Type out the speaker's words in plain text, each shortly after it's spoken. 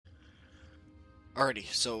Alrighty,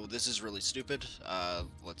 so this is really stupid.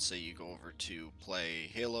 Let's say you go over to play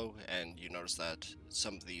Halo and you notice that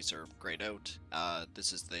some of these are grayed out.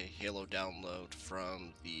 This is the Halo download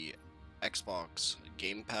from the Xbox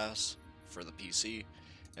Game Pass for the PC,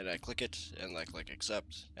 and I click it and I click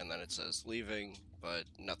accept, and then it says leaving, but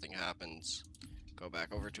nothing happens. Go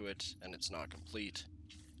back over to it and it's not complete.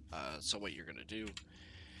 So what you're gonna do,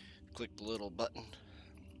 click the little button.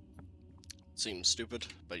 Seems stupid,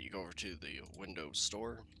 but you go over to the Windows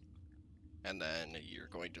Store, and then you're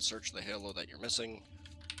going to search the Halo that you're missing.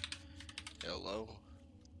 Halo.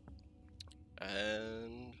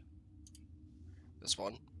 And this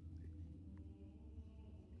one.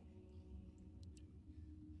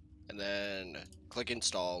 And then click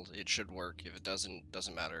install. It should work. If it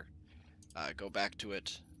doesn't matter. Go back to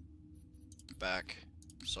it. Back.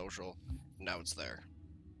 Social. Now it's there.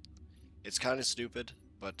 It's kind of stupid,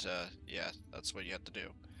 but yeah, that's what you have to do.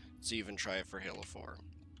 So even try it for Halo 4.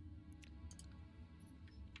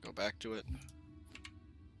 Go back to it.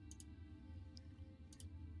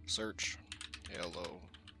 Search Halo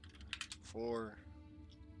 4.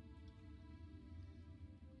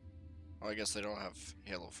 Oh, I guess they don't have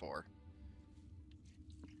Halo 4.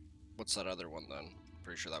 What's that other one then?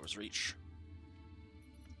 Pretty sure that was Reach.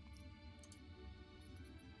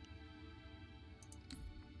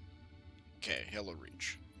 Okay, Halo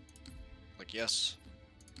Reach. Click yes.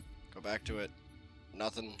 Go back to it.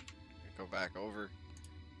 Nothing. Go back over.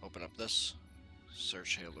 Open up this.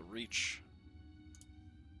 Search Halo Reach.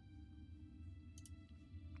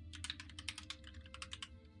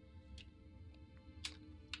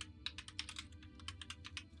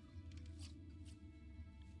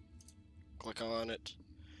 Click on it.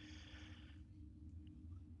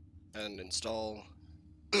 And install.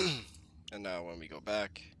 And now when we go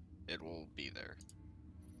back, it will be there.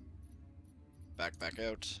 Back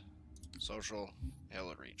out. Social.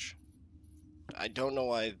 Halo Reach. I don't know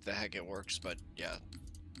why the heck it works, but yeah,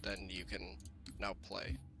 then you can now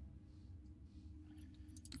play.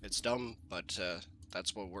 It's dumb, but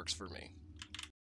that's what works for me.